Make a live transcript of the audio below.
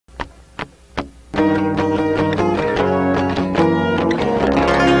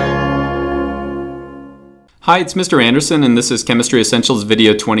Hi, it's Mr. Andersen, and this is Chemistry Essentials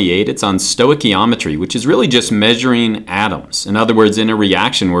video 28. It's on stoichiometry, which is really just measuring atoms. In other words, in a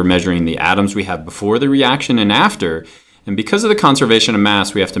reaction, we're measuring the atoms we have before the reaction and after. And because of the conservation of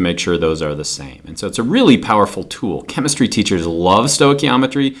mass, we have to make sure those are the same. And so it's a really powerful tool. Chemistry teachers love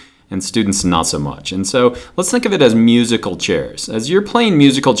stoichiometry, and students not so much. And so let's think of it as musical chairs. As you're playing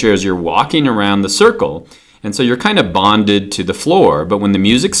musical chairs, you're walking around the circle. And so you're kind of bonded to the floor, but when the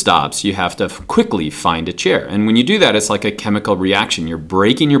music stops, you have to quickly find a chair. And when you do that, it's like a chemical reaction. You're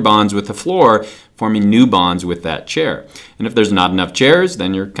breaking your bonds with the floor, forming new bonds with that chair. And if there's not enough chairs,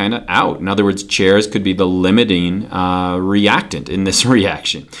 then you're kind of out. In other words, chairs could be the limiting reactant in this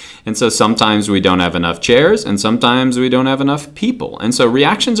reaction. And so sometimes we don't have enough chairs, and sometimes we don't have enough people. And so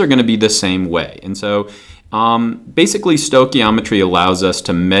reactions are going to be the same way. And so basically, stoichiometry allows us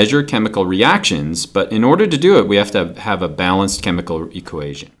to measure chemical reactions, but in order to do it, we have to have a balanced chemical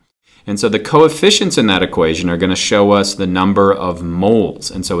equation. And so the coefficients in that equation are going to show us the number of moles,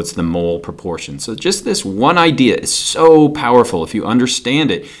 and so it's the mole proportion. So just this one idea is so powerful. If you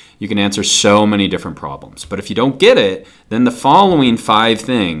understand it, you can answer so many different problems. But if you don't get it, then the following 5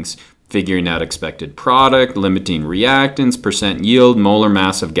 things, figuring out expected product, limiting reactants, percent yield, molar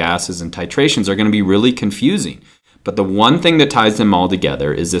mass of gases, and titrations are going to be really confusing. But the one thing that ties them all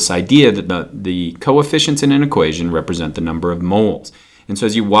together is this idea that the coefficients in an equation represent the number of moles. And so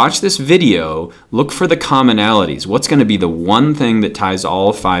as you watch this video, look for the commonalities. What's going to be the one thing that ties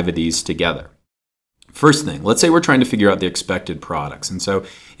all 5 of these together? First thing, let's say we're trying to figure out the expected products. And so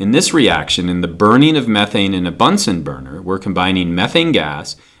in this reaction, in the burning of methane in a Bunsen burner, we're combining methane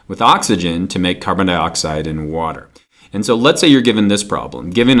gas with oxygen to make carbon dioxide and water. And so let's say you're given this problem.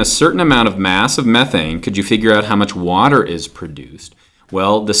 Given a certain amount of mass of methane, could you figure out how much water is produced?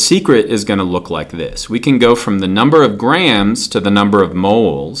 Well, the secret is going to look like this. We can go from the number of grams to the number of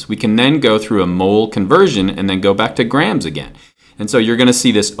moles. We can then go through a mole conversion and then go back to grams again. And so you're going to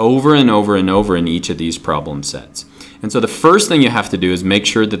see this over and over and over in each of these problem sets. And so the first thing you have to do is make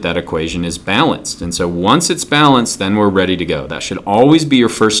sure that that equation is balanced. And so once it's balanced, then we're ready to go. That should always be your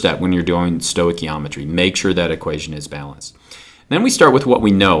first step when you're doing stoichiometry. Make sure that equation is balanced. Then we start with what we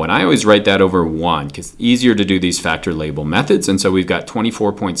know, and I always write that over 1 because it's easier to do these factor label methods. And so we've got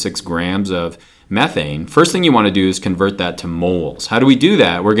 24.6 grams of methane. First thing you want to do is convert that to moles. How do we do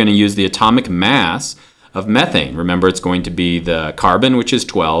that? We're going to use the atomic mass of methane. Remember, it's going to be the carbon, which is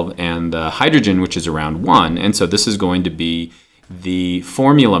 12, and the hydrogen, which is around 1. And so this is going to be the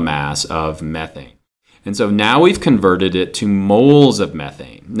formula mass of methane. And so now we've converted it to moles of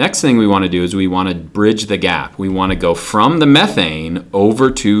methane. Next thing we want to do is we want to bridge the gap. We want to go from the methane over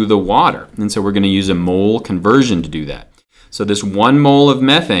to the water. And so we're going to use a mole conversion to do that. So this 1 mole of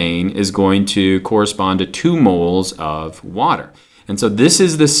methane is going to correspond to 2 moles of water. And so this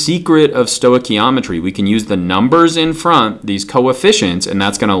is the secret of stoichiometry. We can use the numbers in front, these coefficients, and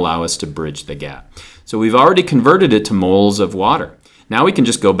that's going to allow us to bridge the gap. So we've already converted it to moles of water. Now we can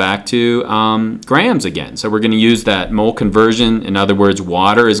just go back to grams again. So we're going to use that mole conversion. In other words,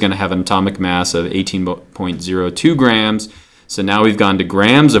 water is going to have an atomic mass of 18.02 grams. So now we've gone to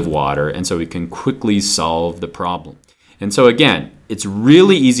grams of water, and so we can quickly solve the problem. And so again, it's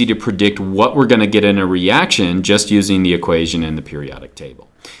really easy to predict what we're going to get in a reaction just using the equation in the periodic table.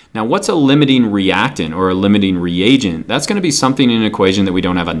 Now, what's a limiting reactant or a limiting reagent? That's going to be something in an equation that we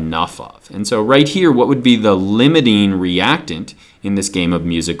don't have enough of. And so right here, what would be the limiting reactant in this game of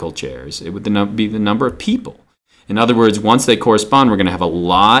musical chairs? It would be the number of people. In other words, once they correspond, we're going to have a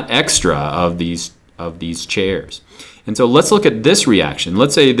lot extra of these chairs. And so let's look at this reaction.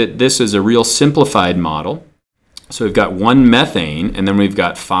 Let's say that this is a real simplified model. So we've got 1 methane, and then we've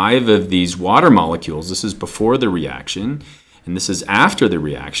got 5 of these water molecules. This is before the reaction, and this is after the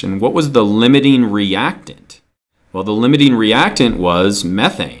reaction. What was the limiting reactant? Well, the limiting reactant was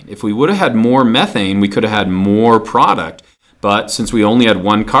methane. If we would have had more methane, we could have had more product, but since we only had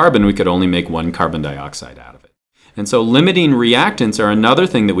 1 carbon, we could only make 1 carbon dioxide out of it. And so limiting reactants are another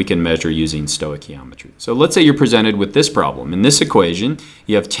thing that we can measure using stoichiometry. So let's say you're presented with this problem. In this equation,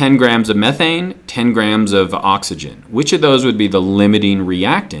 you have 10 grams of methane, 10 grams of oxygen. Which of those would be the limiting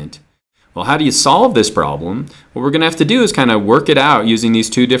reactant? Well, how do you solve this problem? What we're going to have to do is kind of work it out using these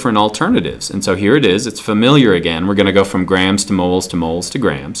 2 different alternatives. And so here it is. It's familiar again. We're going to go from grams to moles to moles to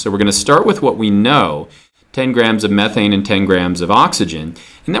grams. So we're going to start with what we know, 10 grams of methane and 10 grams of oxygen.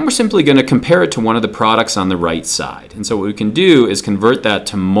 And then we're simply going to compare it to one of the products on the right side. And so what we can do is convert that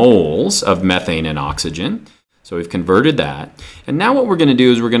to moles of methane and oxygen. So we've converted that. And now what we're going to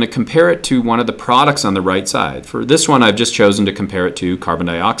do is we're going to compare it to one of the products on the right side. For this one, I've just chosen to compare it to carbon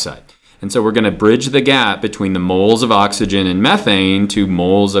dioxide. And so we're going to bridge the gap between the moles of oxygen and methane to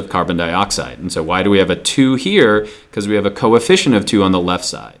moles of carbon dioxide. And so why do we have a 2 here? Because we have a coefficient of 2 on the left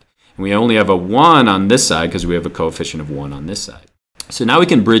side. And we only have a 1 on this side because we have a coefficient of 1 on this side. So now we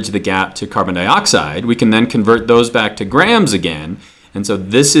can bridge the gap to carbon dioxide. We can then convert those back to grams again. And so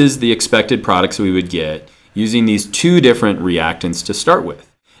this is the expected products we would get using these 2 different reactants to start with.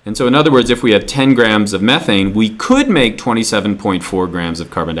 And so in other words, if we have 10 grams of methane, we could make 27.4 grams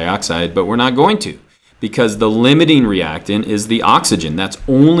of carbon dioxide, but we're not going to, because the limiting reactant is the oxygen. That's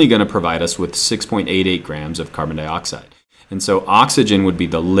only going to provide us with 6.88 grams of carbon dioxide. And so oxygen would be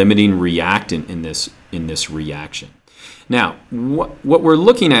the limiting reactant in this reaction. Now, what we're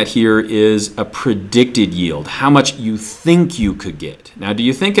looking at here is a predicted yield, how much you think you could get. Now, do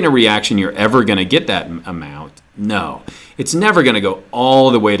you think in a reaction you're ever going to get that amount? No. It's never going to go all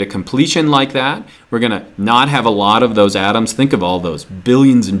the way to completion like that. We're going to not have a lot of those atoms. Think of all those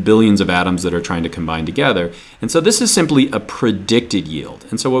billions and billions of atoms that are trying to combine together. And so this is simply a predicted yield.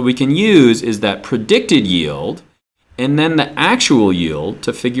 And so what we can use is that predicted yield and then the actual yield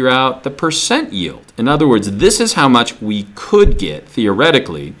to figure out the percent yield. In other words, this is how much we could get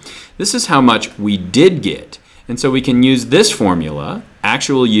theoretically. This is how much we did get. And so we can use this formula,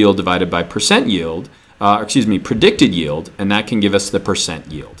 actual yield divided by percent yield, predicted yield, and that can give us the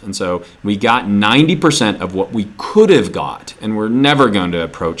percent yield. And so we got 90% of what we could have got, and we're never going to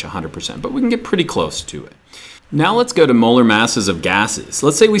approach 100%, but we can get pretty close to it. Now let's go to molar masses of gases.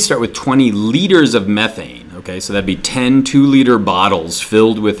 Let's say we start with 20 liters of methane. Okay, so that'd be 10 2-liter bottles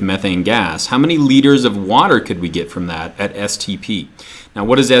filled with methane gas. How many liters of water could we get from that at STP? Now,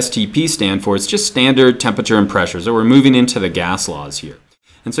 what does STP stand for? It's just standard temperature and pressure. So we're moving into the gas laws here.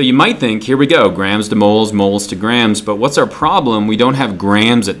 And so you might think, here we go, grams to moles, moles to grams. But what's our problem? We don't have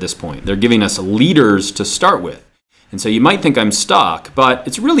grams at this point. They're giving us liters to start with. And so you might think I'm stuck, but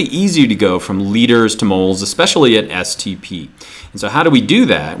it's really easy to go from liters to moles, especially at STP. And so how do we do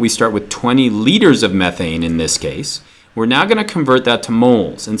that? We start with 20 liters of methane in this case. We're now going to convert that to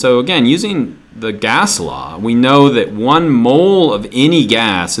moles. And so again, using the gas law, we know that 1 mole of any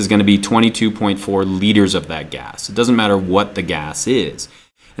gas is going to be 22.4 liters of that gas. It doesn't matter what the gas is.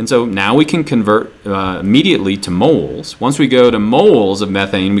 And so now we can convert immediately to moles. Once we go to moles of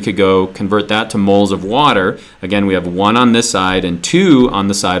methane, we could go convert that to moles of water. Again, we have 1 on this side and 2 on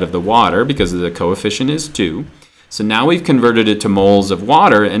the side of the water because the coefficient is 2. So now we've converted it to moles of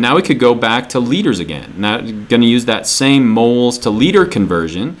water, and now we could go back to liters again. Now we're going to use that same moles to liter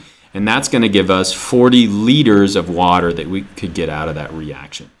conversion, and that's going to give us 40 liters of water that we could get out of that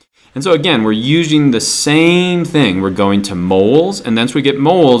reaction. And so again, we're using the same thing. We're going to moles, and once we get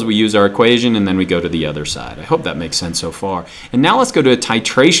moles, we use our equation, and then we go to the other side. I hope that makes sense so far. And now let's go to a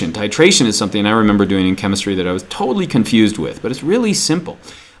titration. Titration is something I remember doing in chemistry that I was totally confused with, but it's really simple.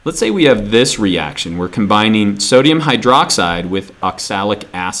 Let's say we have this reaction. We're combining sodium hydroxide with oxalic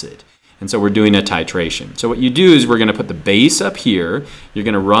acid. And so we're doing a titration. So what you do is we're going to put the base up here. You're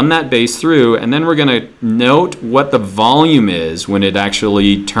going to run that base through, and then we're going to note what the volume is when it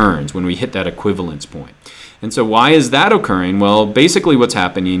actually turns, when we hit that equivalence point. And so why is that occurring? Well, basically what's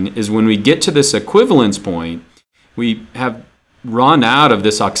happening is when we get to this equivalence point, we have run out of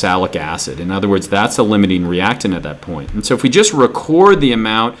this oxalic acid. In other words, that's a limiting reactant at that point. And so if we just record the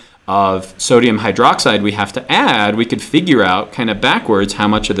amount of sodium hydroxide we have to add, we could figure out kind of backwards how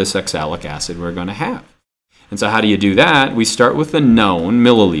much of this oxalic acid we're going to have. And so how do you do that? We start with the known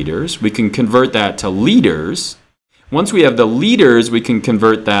milliliters. We can convert that to liters. Once we have the liters, we can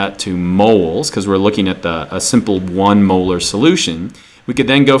convert that to moles because we're looking at a simple 1 molar solution. We could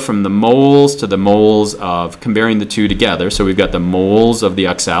then go from the moles to the moles of comparing the two together. So we've got the moles of the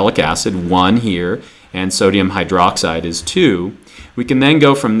oxalic acid, 1 here, and sodium hydroxide is 2. We can then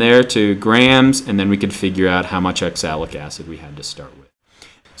go from there to grams, and then we can figure out how much oxalic acid we had to start with.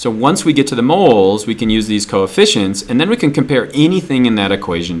 So once we get to the moles, we can use these coefficients, and then we can compare anything in that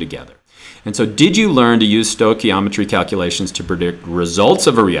equation together. And so did you learn to use stoichiometry calculations to predict results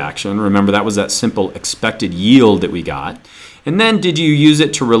of a reaction? Remember, that was that simple expected yield that we got. And then did you use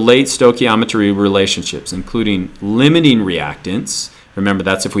it to relate stoichiometry relationships, including limiting reactants? Remember,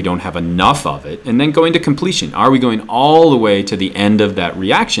 that's if we don't have enough of it. And then going to completion. Are we going all the way to the end of that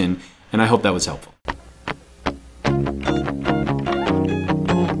reaction? And I hope that was helpful.